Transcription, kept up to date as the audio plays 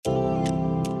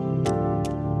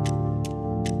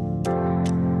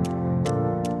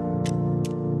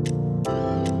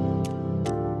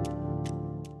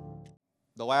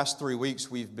last 3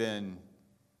 weeks, we've been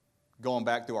going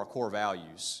back through our core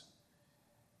values.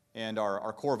 And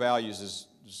our core values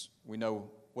is we know,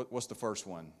 what's the first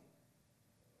one?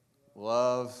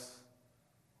 Love,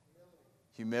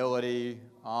 humility,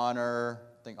 honor.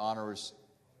 I think honor was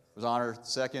honor.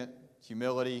 Second,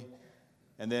 humility.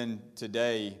 And then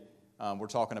today, we're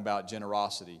talking about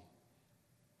generosity.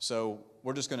 So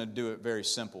we're just going to do it very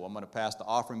simple. I'm going to pass the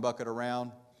offering bucket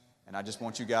around, and I just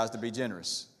want you guys to be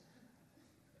generous.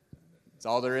 It's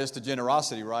all there is to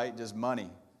generosity, right? Just money.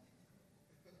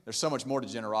 There's so much more to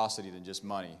generosity than just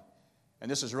money. And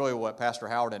this is really what Pastor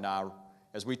Howard and I,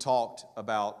 as we talked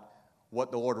about what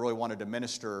the Lord really wanted to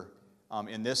minister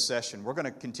in this session, we're going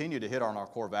to continue to hit on our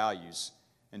core values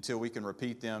until we can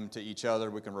repeat them to each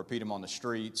other. We can repeat them on the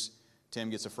streets.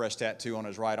 Tim gets a fresh tattoo on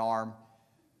his right arm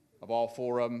of all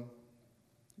four of them.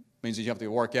 Means that you have to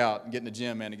work out and get in the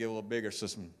gym, man, to get a little bigger, so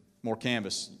some more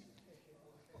canvas.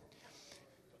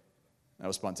 That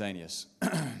was spontaneous.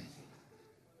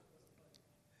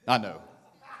 I know.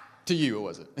 To you, it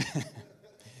wasn't.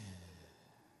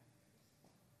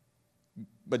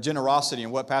 But generosity,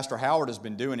 and what Pastor Howard has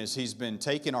been doing is he's been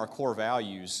taking our core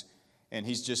values and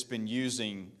he's just been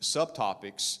using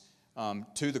subtopics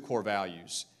to the core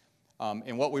values.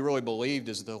 And what we really believed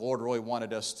is the Lord really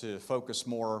wanted us to focus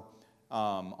more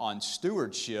on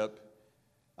stewardship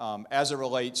as it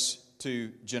relates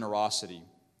to generosity.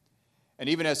 And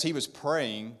even as he was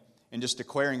praying and just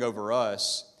declaring over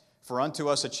us, for unto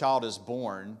us a child is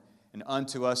born, and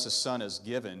unto us a son is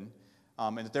given,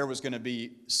 and that there was going to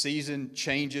be season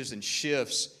changes and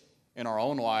shifts in our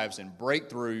own lives and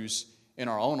breakthroughs in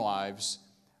our own lives,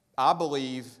 I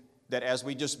believe that as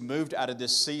we just moved out of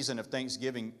this season of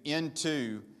Thanksgiving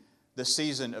into the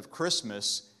season of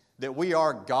Christmas, that we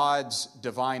are God's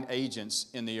divine agents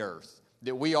in the earth,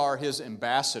 that we are His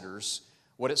ambassadors,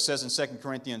 what it says in 2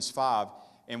 Corinthians 5,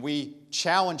 and we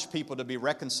challenge people to be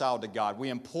reconciled to God. We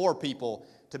implore people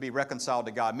to be reconciled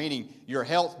to God, meaning your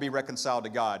health be reconciled to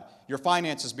God, your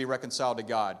finances be reconciled to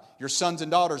God, your sons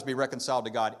and daughters be reconciled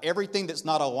to God, everything that's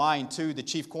not aligned to the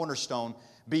chief cornerstone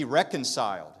be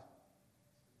reconciled,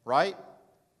 right?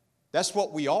 That's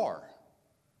what we are.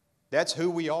 That's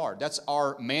who we are. That's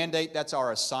our mandate. That's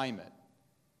our assignment.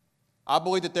 I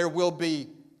believe that there will be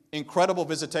incredible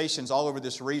visitations all over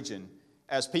this region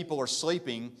as people are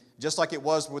sleeping, just like it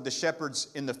was with the shepherds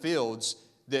in the fields,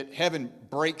 that heaven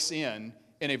breaks in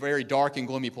a very dark and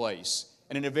gloomy place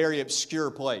and in a very obscure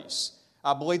place.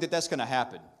 I believe that that's going to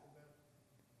happen.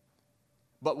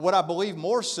 But what I believe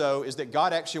more so is that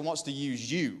God actually wants to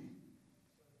use you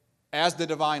as the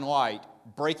divine light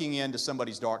breaking into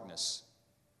somebody's darkness.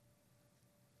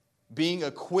 Being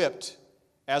equipped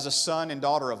as a son and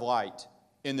daughter of light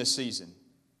in this season.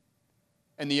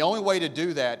 And the only way to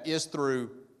do that is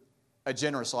through a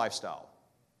generous lifestyle.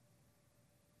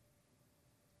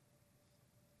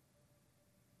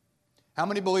 How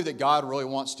many believe that God really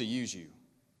wants to use you?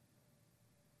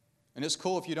 And it's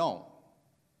cool if you don't.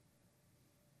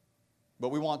 But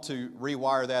we want to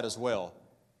rewire that as well.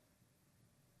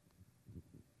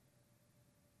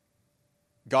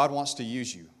 God wants to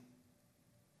use you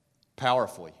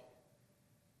powerfully.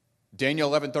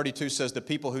 Daniel 11:32 says the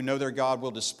people who know their God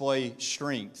will display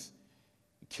strength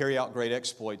and carry out great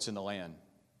exploits in the land.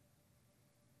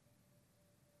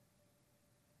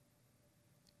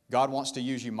 God wants to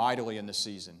use you mightily in this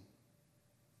season.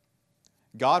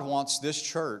 God wants this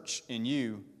church and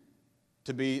you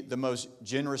to be the most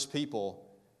generous people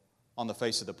on the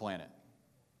face of the planet.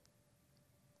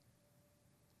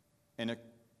 And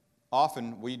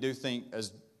often we do think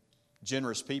as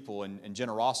generous people and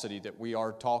generosity that we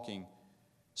are talking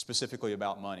specifically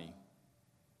about money.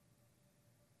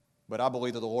 But I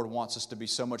believe that the Lord wants us to be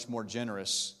so much more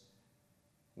generous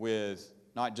with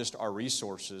not just our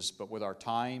resources, but with our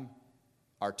time,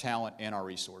 our talent, and our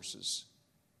resources.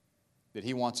 That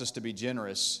He wants us to be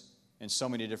generous in so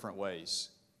many different ways.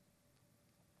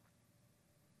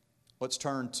 Let's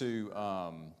turn into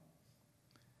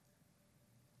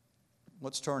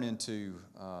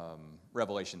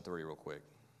Revelation 3 real quick.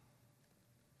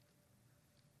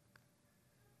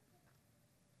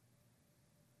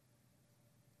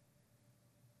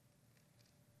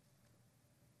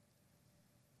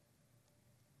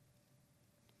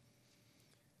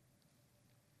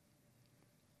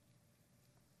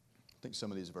 I think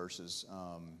some of these verses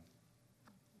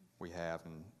we have,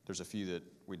 and there's a few that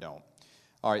we don't.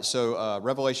 All right, so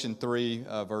Revelation 3,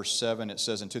 verse 7, it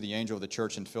says, "And to the angel of the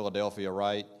church in Philadelphia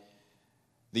write,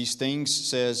 These things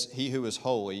says He who is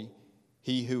holy,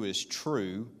 He who is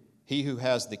true, He who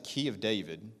has the key of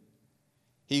David,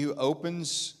 He who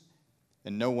opens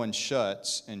and no one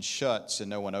shuts, and shuts and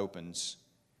no one opens.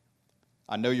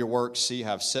 I know your works. See, I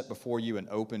have set before you an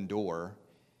open door,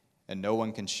 and no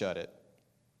one can shut it.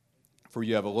 For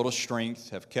you have a little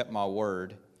strength, have kept my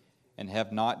word, and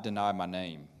have not denied my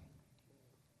name.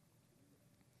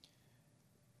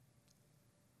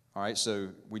 All right,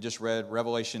 so we just read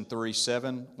Revelation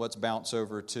 3:7. Let's bounce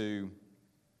over to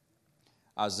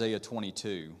Isaiah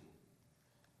 22.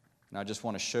 And I just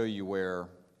want to show you where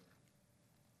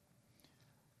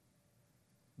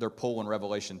they're pulling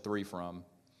Revelation 3 from.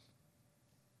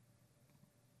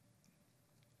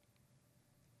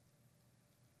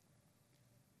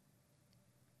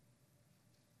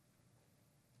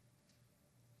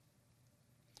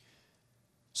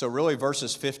 So really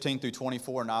verses 15 through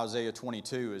 24 in Isaiah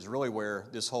 22 is really where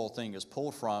this whole thing is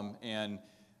pulled from. And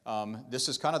this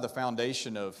is kind of the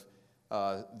foundation of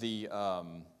the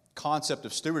concept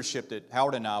of stewardship that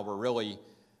Howard and I were really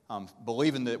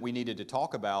believing that we needed to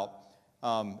talk about.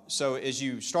 So as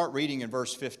you start reading in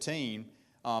verse 15,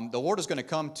 the Lord is going to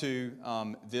come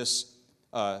to this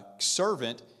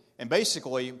servant and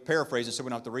basically, paraphrasing so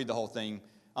we don't have to read the whole thing,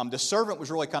 the servant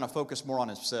was really kind of focused more on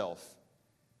himself.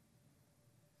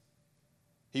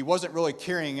 He wasn't really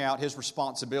carrying out his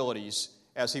responsibilities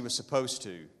as he was supposed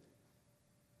to.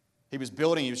 He was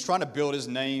trying to build his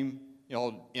name,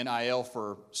 NIL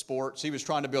for sports. He was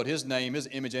trying to build his name, his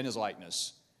image, and his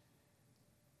likeness.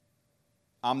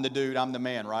 I'm the dude, I'm the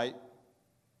man, right?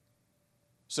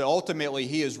 So ultimately,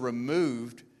 he is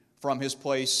removed from his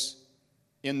place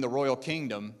in the royal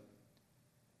kingdom.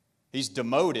 He's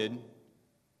demoted.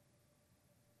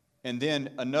 And then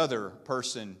another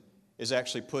person is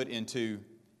actually put into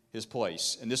his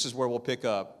place. And this is where we'll pick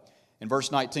up. In verse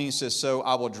 19 it says, So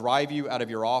I will drive you out of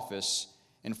your office,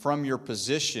 and from your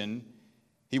position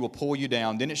he will pull you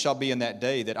down. Then it shall be in that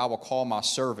day that I will call my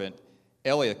servant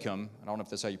Eliakim, I don't know if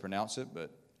that's how you pronounce it,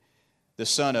 but the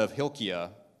son of Hilkiah.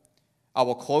 I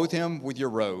will clothe him with your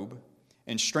robe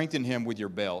and strengthen him with your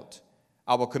belt.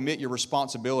 I will commit your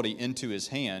responsibility into his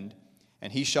hand,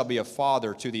 and he shall be a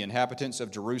father to the inhabitants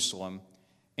of Jerusalem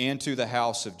and to the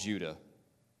house of Judah.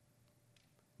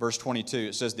 Verse 22,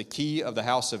 it says, The key of the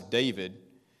house of David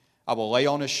I will lay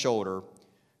on his shoulder,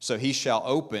 so he shall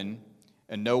open,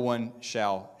 and no one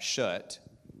shall shut,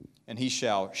 and he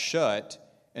shall shut,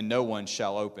 and no one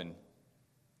shall open.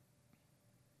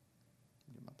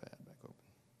 Get my pad back open.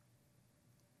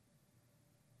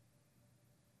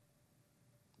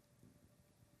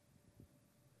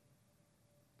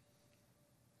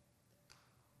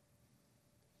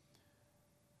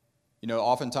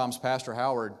 Oftentimes Pastor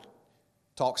Howard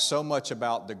talks so much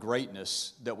about the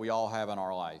greatness that we all have in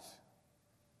our life.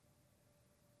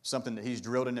 Something that he's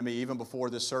drilled into me even before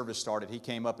this service started. He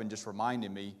came up and just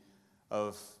reminded me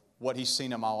of what he's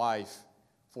seen in my life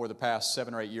for the past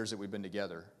 7 or 8 years that we've been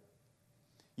together.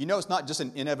 It's not just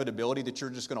an inevitability that you're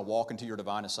just going to walk into your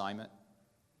divine assignment.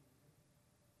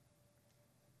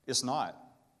 It's not.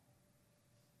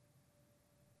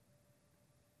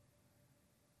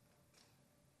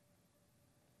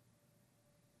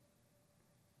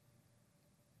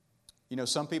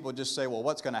 Some people just say, well,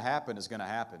 what's going to happen is going to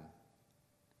happen.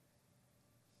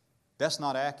 That's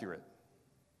not accurate.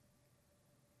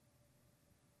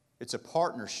 It's a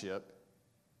partnership,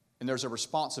 and there's a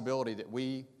responsibility that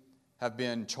we have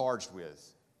been charged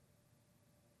with.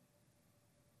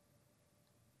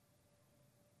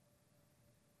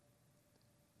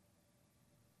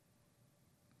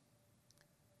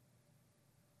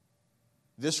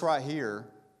 This right here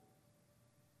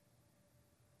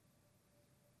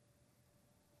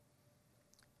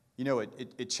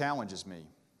it challenges me.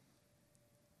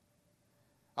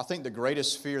 I think the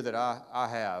greatest fear that I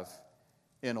have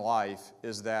in life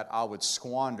is that I would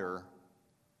squander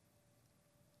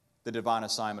the divine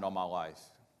assignment on my life.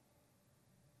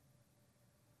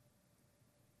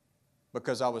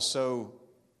 Because I was so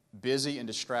busy and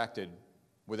distracted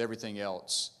with everything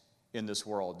else in this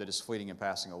world that is fleeting and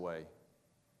passing away.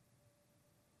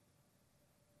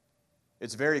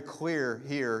 It's very clear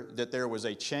here that there was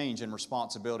a change in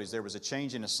responsibilities. There was a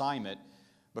change in assignment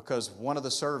because one of the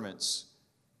servants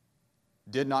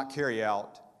did not carry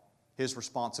out his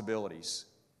responsibilities.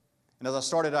 And as I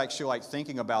started actually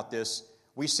thinking about this,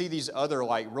 we see these other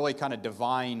really kind of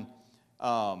divine,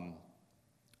 or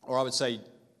I would say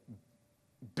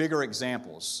bigger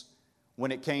examples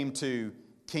when it came to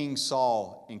King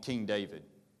Saul and King David.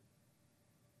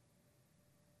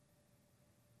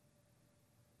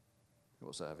 What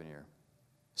else do I have in here?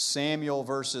 Samuel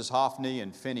versus Hophni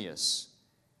and Phinehas,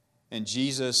 and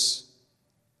Jesus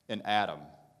and Adam.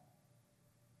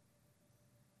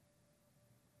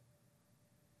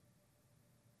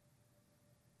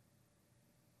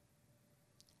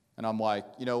 And I'm like,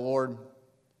 Lord,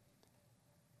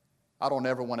 I don't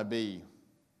ever want to be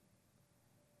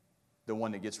the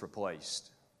one that gets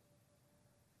replaced.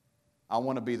 I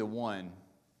want to be the one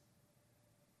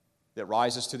that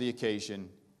rises to the occasion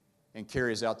and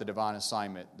carries out the divine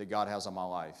assignment that God has on my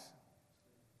life.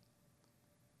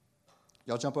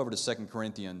 Y'all jump over to 2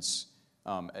 Corinthians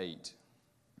 8.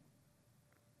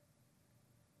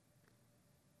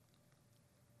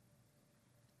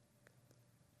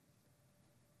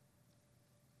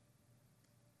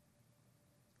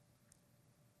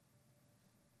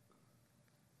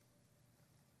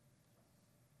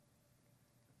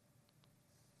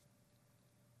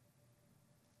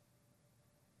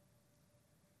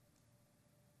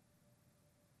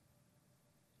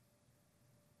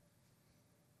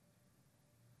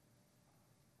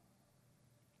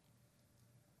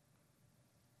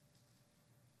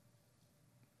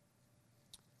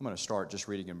 I'm going to start just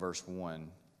reading in verse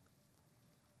 1.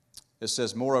 It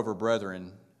says, "Moreover,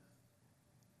 brethren,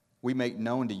 we make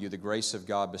known to you the grace of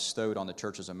God bestowed on the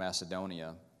churches of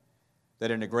Macedonia,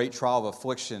 that in a great trial of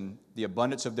affliction, the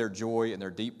abundance of their joy and their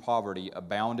deep poverty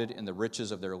abounded in the riches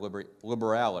of their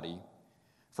liberality.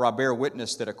 For I bear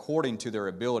witness that according to their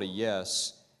ability,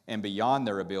 yes, and beyond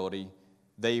their ability,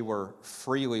 they were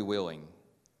freely willing,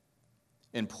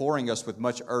 imploring us with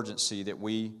much urgency that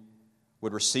we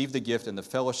would receive the gift and the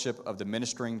fellowship of the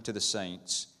ministering to the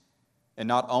saints. And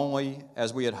not only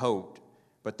as we had hoped,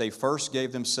 but they first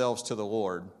gave themselves to the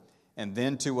Lord, and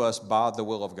then to us by the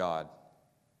will of God."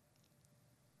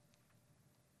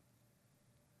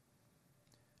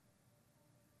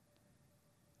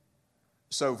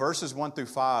 So verses 1 through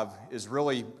 5 is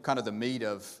really kind of the meat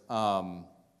of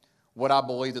what I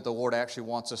believe that the Lord actually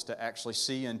wants us to actually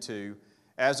see into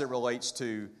as it relates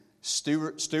to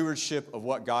stewardship of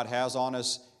what God has on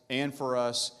us, and for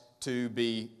us to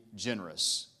be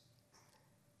generous.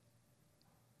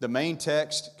 The main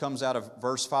text comes out of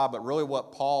verse 5, but really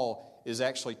what Paul is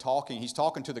actually he's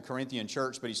talking to the Corinthian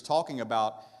church, but he's talking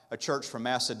about a church from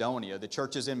Macedonia, the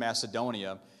churches in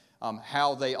Macedonia,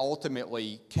 how they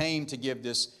ultimately came to give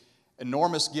this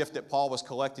enormous gift that Paul was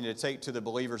collecting to take to the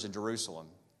believers in Jerusalem.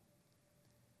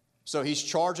 So he's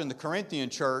charging the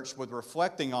Corinthian church with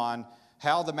reflecting on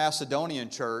how the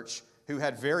Macedonian church, who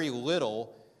had very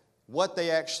little, what they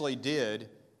actually did,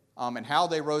 and how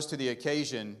they rose to the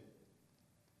occasion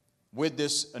with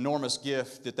this enormous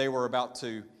gift that they were about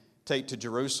to take to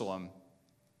Jerusalem.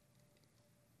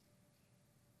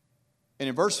 And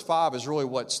in verse 5 is really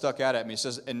what stuck out at me. It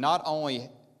says, "And not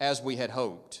only as we had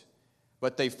hoped,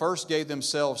 but they first gave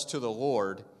themselves to the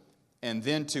Lord, and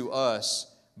then to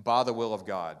us by the will of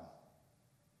God."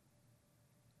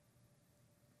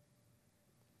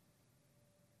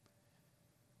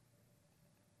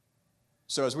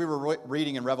 So as we were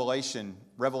reading in Revelation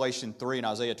 3 and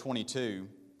Isaiah 22,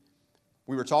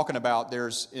 we were talking about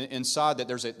there's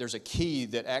a key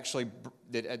that actually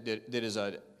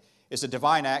it's a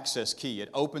divine access key. It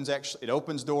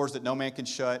opens doors that no man can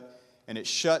shut, and it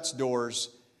shuts doors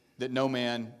that no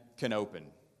man can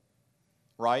open.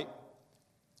 Right?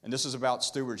 And this is about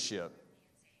stewardship.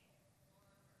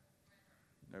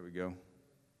 There we go.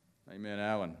 Amen,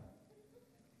 Alan.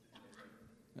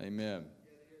 Amen.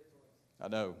 I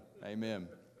know. Amen.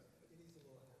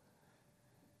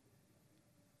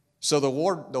 So the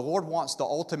Lord wants to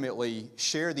ultimately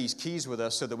share these keys with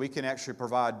us so that we can actually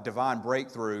provide divine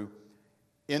breakthrough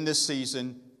in this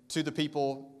season to the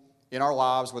people in our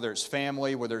lives, whether it's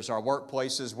family, whether it's our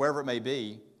workplaces, wherever it may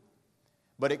be.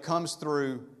 But it comes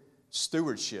through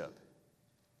stewardship.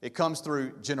 It comes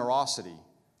through generosity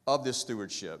of this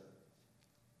stewardship.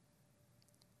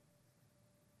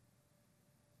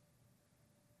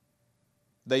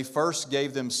 They first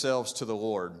gave themselves to the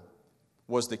Lord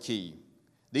was the key.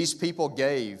 These people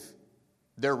gave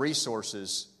their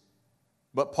resources,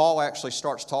 but Paul actually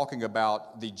starts talking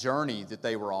about the journey that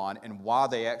they were on and why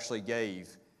they actually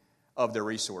gave of their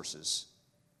resources.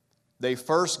 They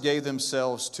first gave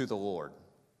themselves to the Lord.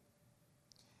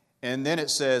 And then it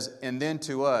says, and then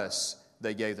to us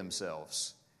they gave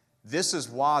themselves. This is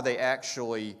why they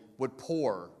actually would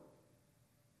pour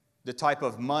the type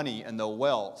of money and the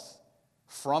wealth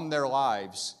from their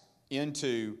lives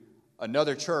into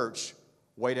another church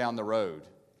way down the road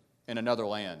in another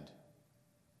land.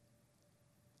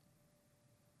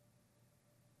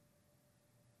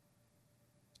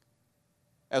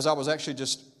 As I was actually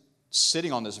just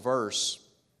sitting on this verse,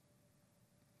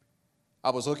 I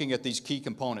was looking at these key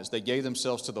components. They gave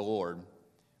themselves to the Lord.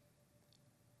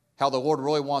 How the Lord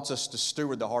really wants us to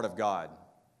steward the heart of God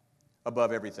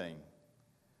above everything.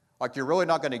 Like, you're really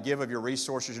not going to give of your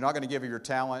resources. You're not going to give of your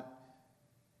talent.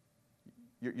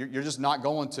 You're just not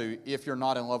going to if you're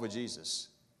not in love with Jesus.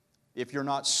 if you're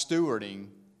not stewarding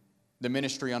the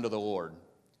ministry under the Lord.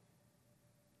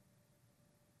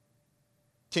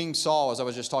 King Saul, as I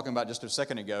was just talking about just a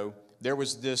second ago, there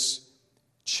was this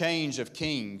change of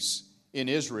kings in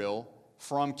Israel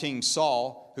from King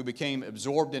Saul, who became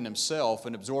absorbed in himself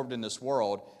and absorbed in this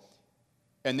world.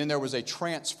 And then there was a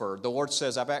transfer. The Lord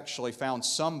says, I've actually found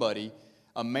somebody,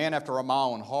 a man after my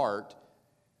own heart.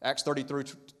 Acts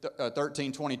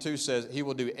 13:22 says, he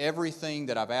will do everything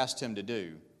that I've asked him to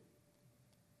do.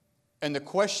 And the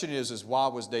question is why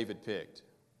was David picked?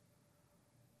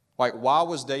 Like, why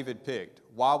was David picked?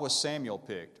 Why was Samuel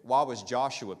picked? Why was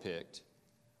Joshua picked?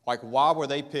 Like, why were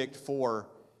they picked for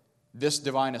this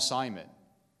divine assignment?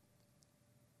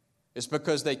 It's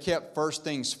because they kept first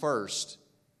things first.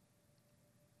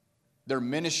 Their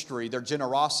ministry, their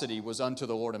generosity was unto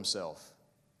the Lord himself.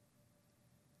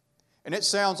 And it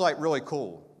sounds like really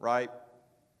cool, right?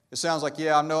 It sounds like,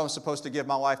 yeah, I know I'm supposed to give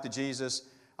my life to Jesus.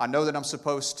 I know that I'm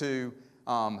supposed to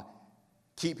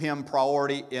keep him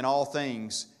priority in all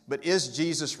things. But is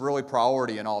Jesus really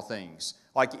priority in all things?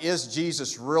 Like, is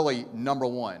Jesus really number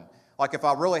one? Like, if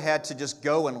I really had to just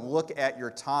go and look at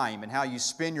your time and how you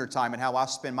spend your time and how I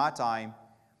spend my time,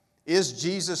 is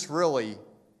Jesus really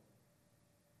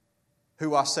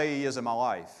who I say he is in my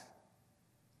life?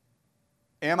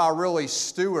 Am I really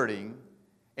stewarding?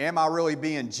 Am I really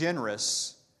being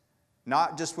generous?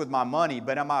 Not just with my money,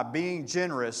 but am I being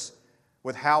generous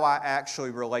with how I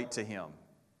actually relate to him?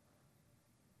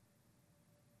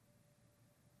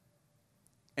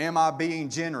 Am I being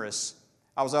generous?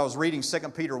 I was reading 2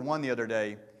 Peter 1 the other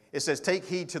day. It says, take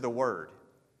heed to the word.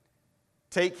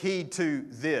 Take heed to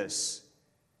this.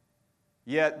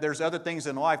 Yet there's other things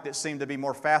in life that seem to be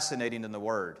more fascinating than the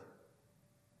word.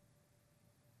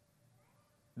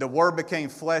 The word became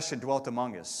flesh and dwelt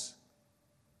among us.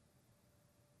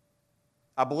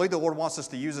 I believe the Lord wants us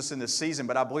to use this in this season,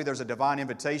 but I believe there's a divine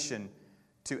invitation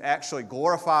to actually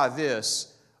glorify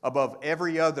this above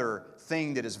every other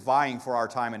thing that is vying for our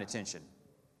time and attention.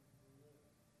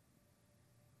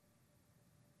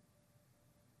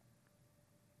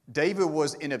 David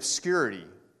was in obscurity.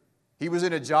 He was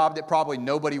in a job that probably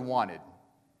nobody wanted.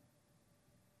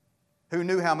 Who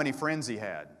knew how many friends he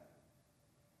had?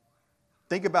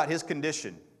 Think about his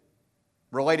condition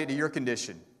related to your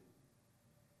condition.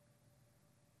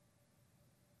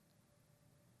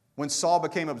 When Saul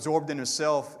became absorbed in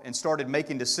himself and started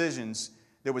making decisions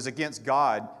that was against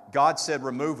God, God said,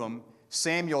 remove him.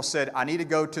 Samuel said, I need to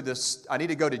go to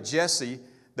Jesse,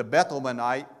 the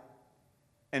Bethlehemite,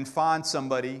 and find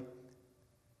somebody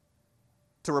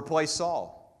to replace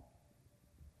Saul.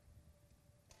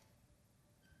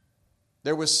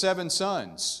 There was 7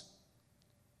 sons.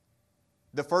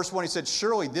 The first one, he said,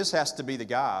 surely this has to be the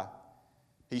guy.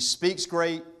 He speaks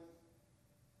great.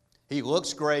 He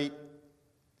looks great.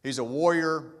 He's a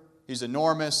warrior. He's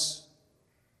enormous.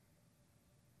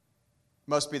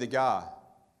 Must be the guy.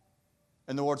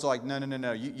 And the Lord's like,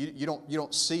 no. You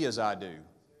don't see as I do.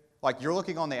 Like, you're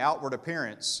looking on the outward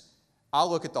appearance. I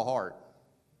look at the heart.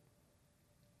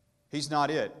 He's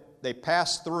not it. They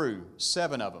passed through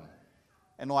 7 of them.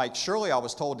 And like, surely I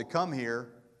was told to come here.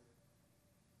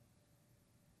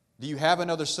 Do you have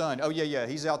another son? Oh, yeah.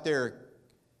 He's out there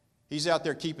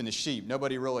keeping the sheep.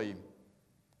 Nobody really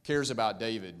cares about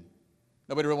David.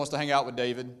 Nobody really wants to hang out with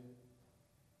David.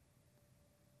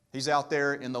 He's out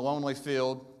there in the lonely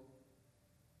field.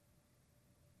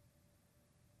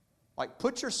 Like,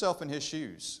 put yourself in his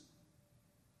shoes.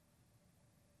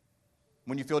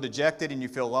 When you feel dejected and you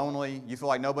feel lonely, you feel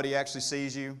like nobody actually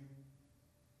sees you.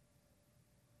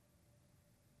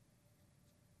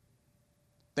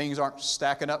 Things aren't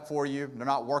stacking up for you. They're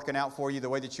not working out for you the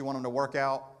way that you want them to work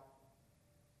out.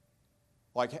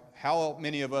 Like, how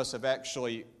many of us have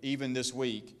actually, even this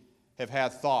week, have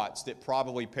had thoughts that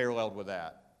probably paralleled with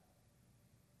that?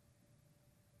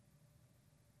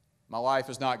 My life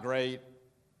is not great.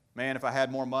 Man, if I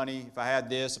had more money, if I had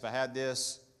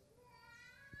this.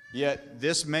 Yet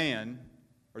this man,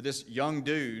 or this young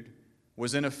dude,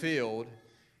 was in a field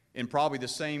in probably the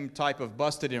same type of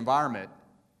busted environment.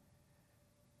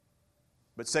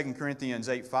 But 2 Corinthians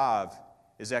 8:5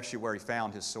 is actually where he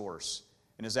found his source,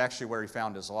 and is actually where he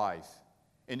found his life.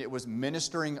 And it was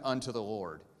ministering unto the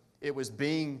Lord. It was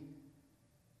being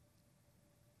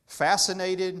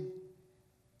fascinated,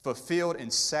 fulfilled,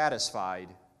 and satisfied,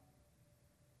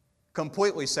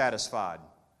 completely satisfied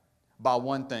by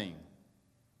one thing.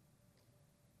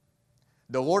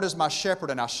 The Lord is my shepherd,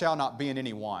 and I shall not be in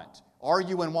any want. Are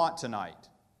you in want tonight?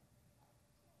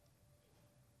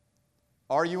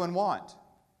 Are you in want?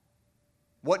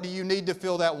 What do you need to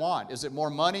fill that want? Is it more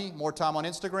money, more time on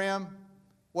Instagram?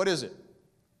 What is it?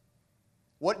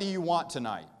 What do you want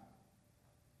tonight?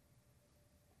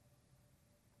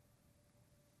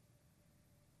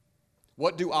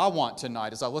 What do I want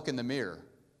tonight as I look in the mirror?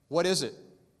 What is it?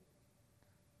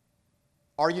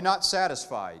 Are you not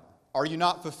satisfied? Are you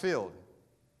not fulfilled?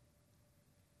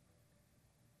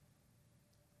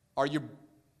 Are you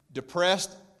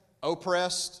depressed,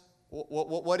 oppressed?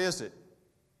 What is it?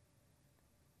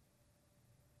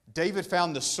 David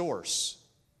found the source.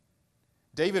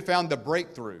 David found the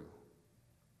breakthrough.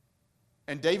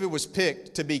 And David was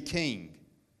picked to be king.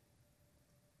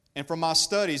 And from my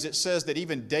studies, it says that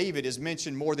even David is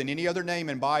mentioned more than any other name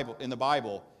in the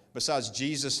Bible besides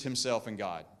Jesus himself and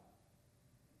God.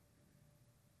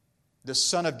 The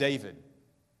Son of David,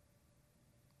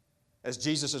 as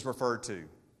Jesus is referred to.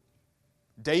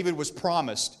 David was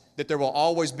promised that there will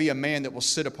always be a man that will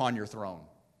sit upon your throne.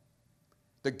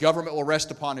 The government will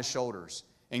rest upon his shoulders.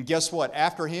 And guess what?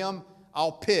 After him,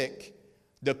 I'll pick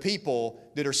the people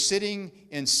that are sitting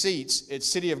in seats at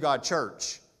City of God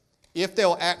Church. If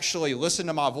they'll actually listen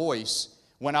to my voice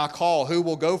when I call who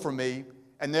will go for me,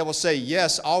 and they will say,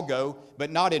 yes, I'll go, but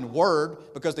not in word,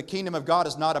 because the kingdom of God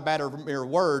is not a matter of mere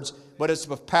words, but it's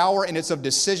of power and it's of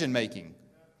decision making.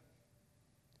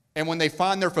 And when they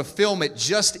find their fulfillment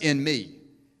just in me,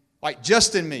 like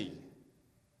just in me,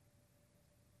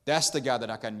 that's the guy that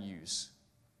I can use,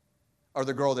 or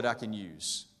the girl that I can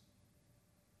use.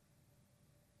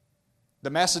 The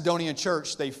Macedonian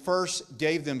church, they first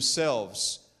gave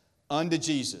themselves unto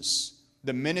Jesus,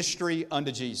 the ministry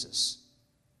unto Jesus.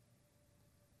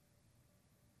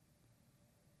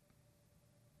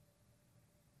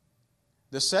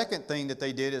 The second thing that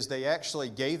they did is they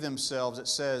actually gave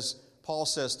themselves, Paul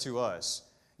says to us,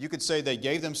 you could say they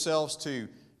gave themselves to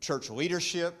church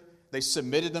leadership. They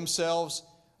submitted themselves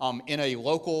in a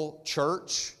local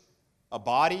church, a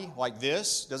body like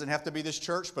this. Doesn't have to be this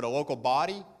church, but a local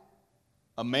body.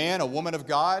 A man, a woman of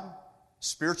God,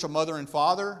 spiritual mother and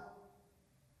father.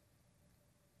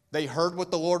 They heard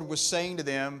what the Lord was saying to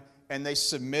them, and they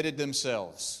submitted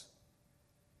themselves.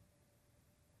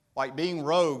 Like being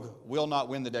rogue will not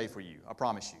win the day for you, I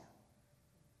promise you.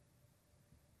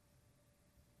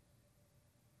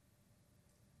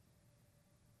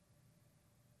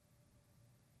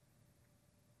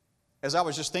 As I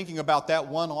was just thinking about that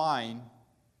one line,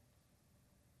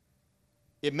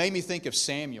 it made me think of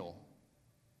Samuel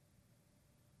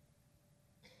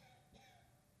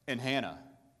and Hannah.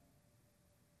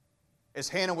 As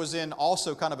Hannah was in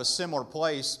also kind of a similar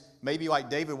place, maybe like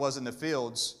David was in the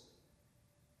fields,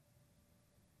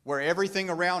 where everything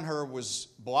around her was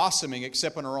blossoming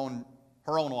except in her own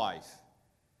life.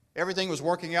 Everything was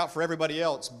working out for everybody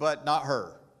else, but not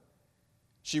her.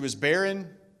 She was barren.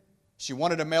 She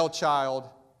wanted a male child.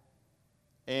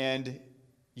 And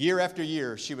year after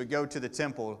year, she would go to the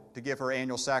temple to give her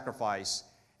annual sacrifice,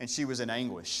 and she was in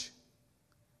anguish.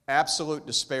 Absolute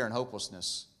despair and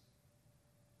hopelessness.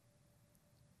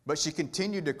 But she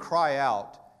continued to cry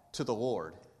out to the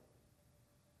Lord.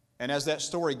 And as that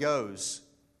story goes,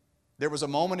 there was a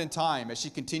moment in time as she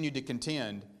continued to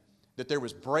contend that there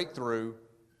was breakthrough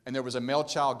and there was a male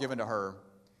child given to her,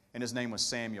 and his name was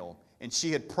Samuel. And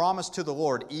she had promised to the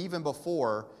Lord even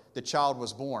before the child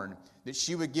was born that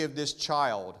she would give this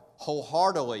child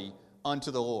wholeheartedly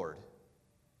unto the Lord.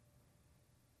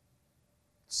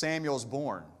 Samuel's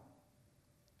born.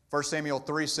 1 Samuel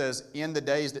 3 says, in the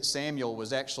days that Samuel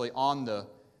was actually on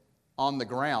the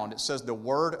ground, it says the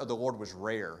word of the Lord was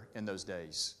rare in those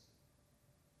days.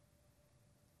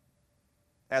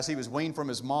 As he was weaned from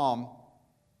his mom,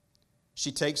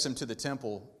 she takes him to the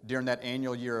temple during that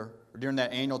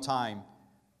annual time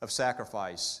of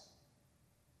sacrifice.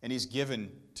 And he's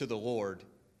given to the Lord,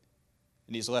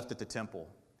 and he's left at the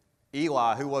temple.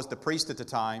 Eli, who was the priest at the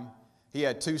time, he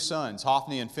had two sons,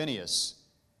 Hophni and Phinehas.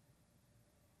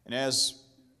 And as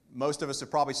most of us have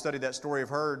probably studied that story, have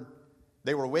heard,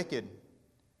 they were wicked. And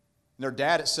their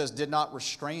dad, it says, did not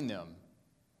restrain them.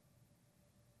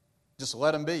 Just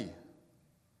let them be.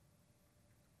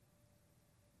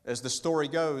 As the story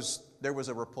goes, there was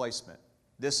a replacement.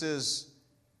 This is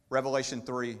Revelation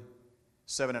 3,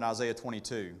 7 and Isaiah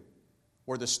 22,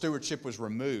 where the stewardship was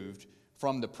removed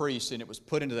from the priest and it was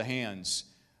put into the hands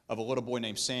of a little boy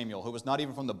named Samuel, who was not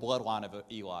even from the bloodline of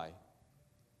Eli.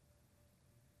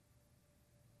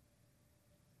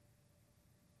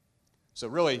 So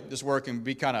really, this work can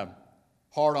be kind of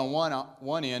hard on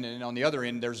one end, and on the other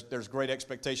end, there's great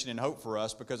expectation and hope for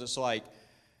us, because it's like,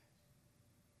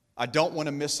 I don't want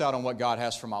to miss out on what God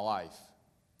has for my life.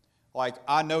 Like,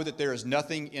 I know that there is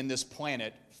nothing in this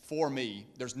planet for me.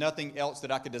 There's nothing else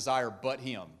that I could desire but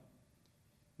Him.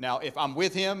 Now, if I'm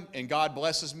with Him and God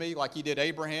blesses me like He did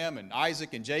Abraham and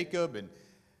Isaac and Jacob, and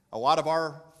A lot of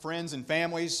our friends and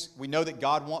families, we know that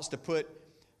God wants to put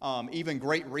even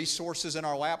great resources in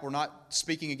our lap. We're not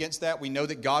speaking against that. We know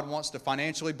that God wants to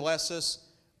financially bless us,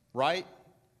 right?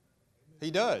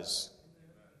 He does.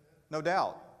 No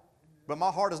doubt. But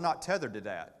my heart is not tethered to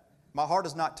that. My heart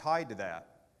is not tied to that.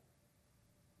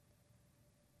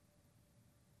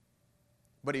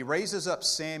 But he raises up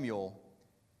Samuel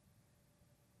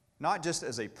not just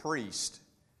as a priest,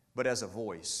 but as a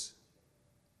voice.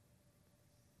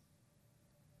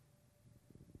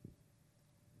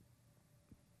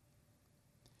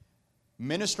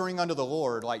 Ministering unto the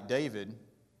Lord, like David,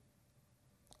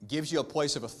 gives you a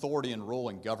place of authority and rule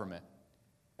in government.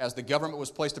 As the government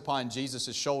was placed upon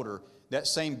Jesus' shoulder, that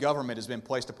same government has been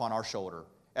placed upon our shoulder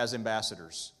as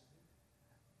ambassadors.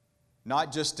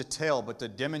 Not just to tell, but to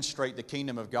demonstrate the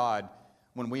kingdom of God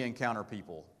when we encounter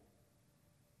people.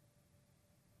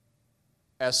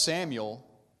 As Samuel,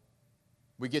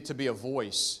 we get to be a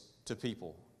voice to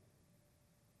people.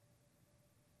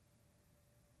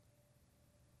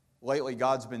 Lately,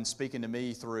 God's been speaking to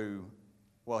me through,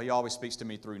 well, He always speaks to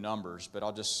me through numbers, but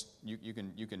I'll just, you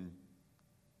can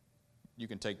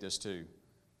take this too.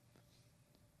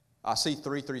 I see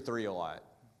 333 a lot.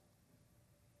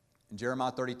 And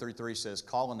Jeremiah 33:3 says,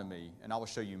 "Call unto me, and I will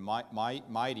show you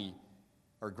mighty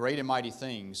or great and mighty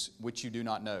things which you do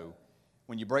not know."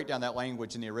 When you break down that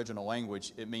language in the original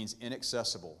language, it means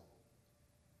inaccessible.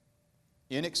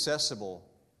 Inaccessible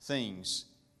things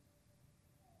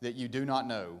that you do not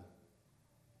know,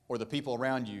 or the people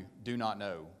around you do not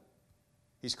know.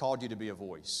 He's called you to be a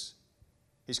voice.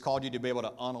 He's called you to be able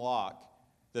to unlock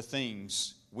the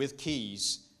things with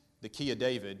keys, the key of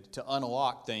David, to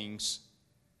unlock things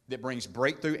that brings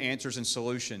breakthrough answers and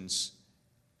solutions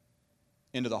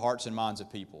into the hearts and minds of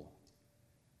people.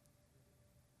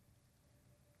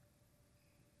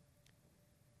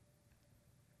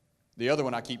 The other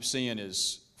one I keep seeing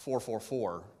is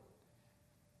 444.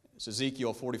 It's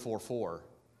Ezekiel 44:4.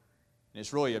 And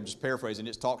it's really, I'm just paraphrasing,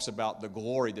 it talks about the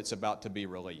glory that's about to be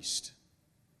released.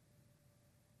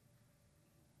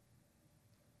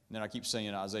 And then I keep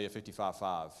saying Isaiah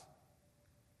 55:5.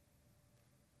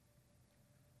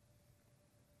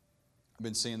 I've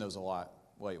been seeing those a lot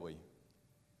lately.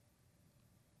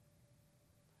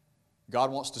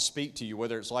 God wants to speak to you,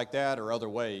 whether it's like that or other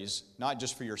ways, not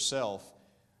just for yourself,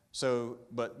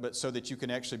 but so that you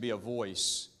can actually be a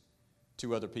voice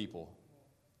to other people.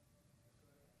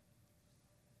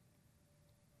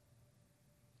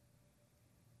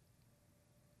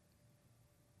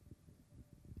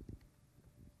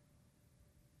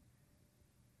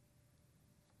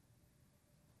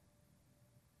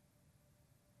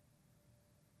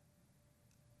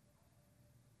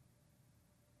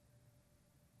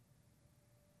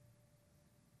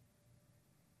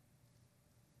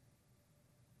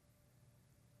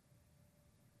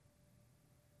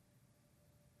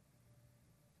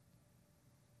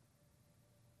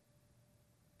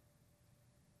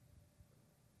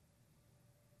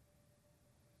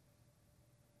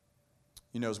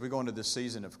 You know, as we go into this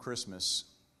season of Christmas,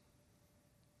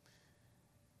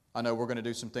 I know we're going to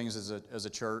do some things as a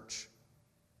church.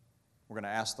 We're going to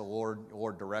ask the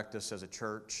Lord direct us as a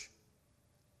church.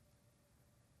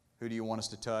 Who do you want us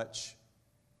to touch?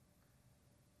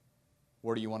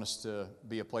 Where do you want us to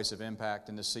be a place of impact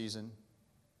in this season?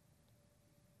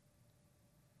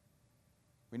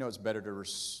 We know it's better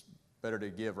to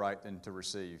give, right, than to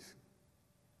receive.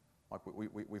 Like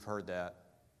we've heard that.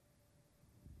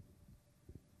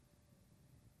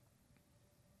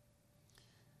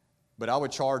 But I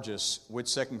would charge us with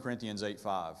 2 Corinthians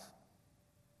 8:5.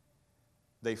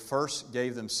 They first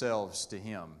gave themselves to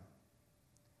Him,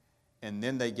 and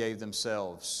then they gave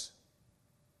themselves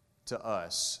to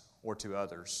us or to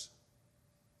others.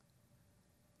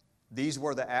 These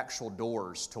were the actual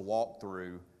doors to walk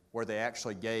through where they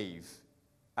actually gave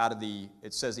out of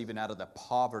it says even out of the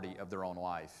poverty of their own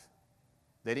life.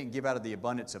 They didn't give out of the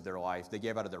abundance of their life, they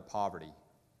gave out of their poverty.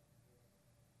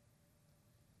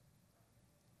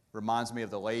 Reminds me of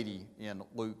the lady in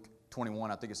Luke 21,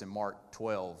 I think it's in Mark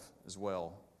 12 as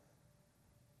well.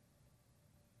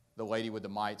 The lady with the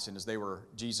mites, and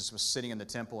Jesus was sitting in the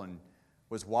temple and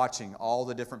was watching all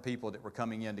the different people that were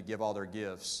coming in to give all their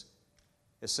gifts.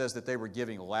 It says that they were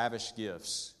giving lavish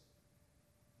gifts.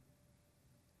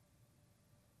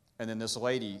 And then this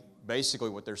lady, basically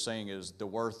what they're saying is the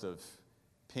worth of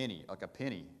pennies.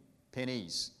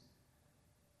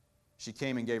 She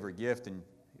came and gave her gift, and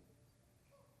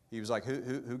he was like,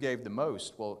 who gave the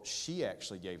most? Well, she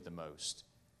actually gave the most.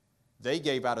 They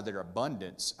gave out of their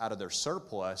abundance, out of their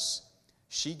surplus.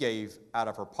 She gave out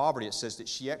of her poverty. It says that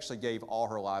she actually gave all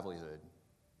her livelihood.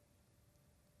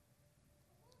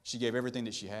 She gave everything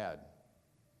that she had.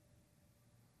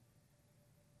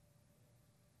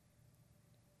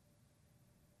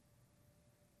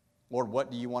 Lord,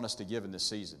 what do you want us to give in this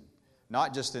season?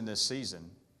 Not just in this season,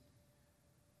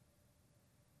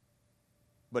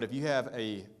 but if you have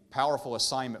a powerful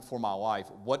assignment for my life,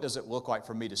 what does it look like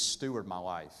for me to steward my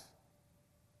life?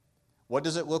 What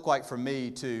does it look like for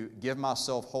me to give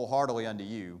myself wholeheartedly unto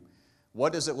you?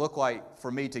 What does it look like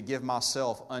for me to give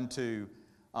myself unto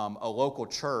a local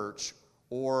church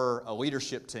or a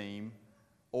leadership team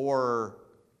or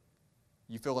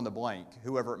you fill in the blank,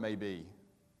 whoever it may be?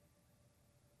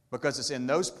 Because it's in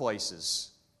those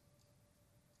places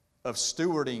of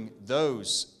stewarding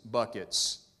those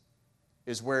buckets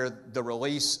is where the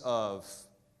release of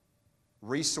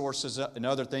resources and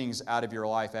other things out of your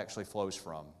life actually flows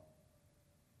from.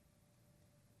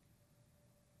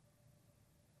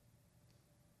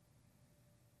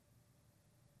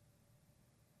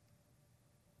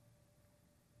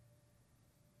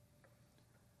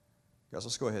 Guys,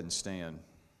 let's go ahead and stand.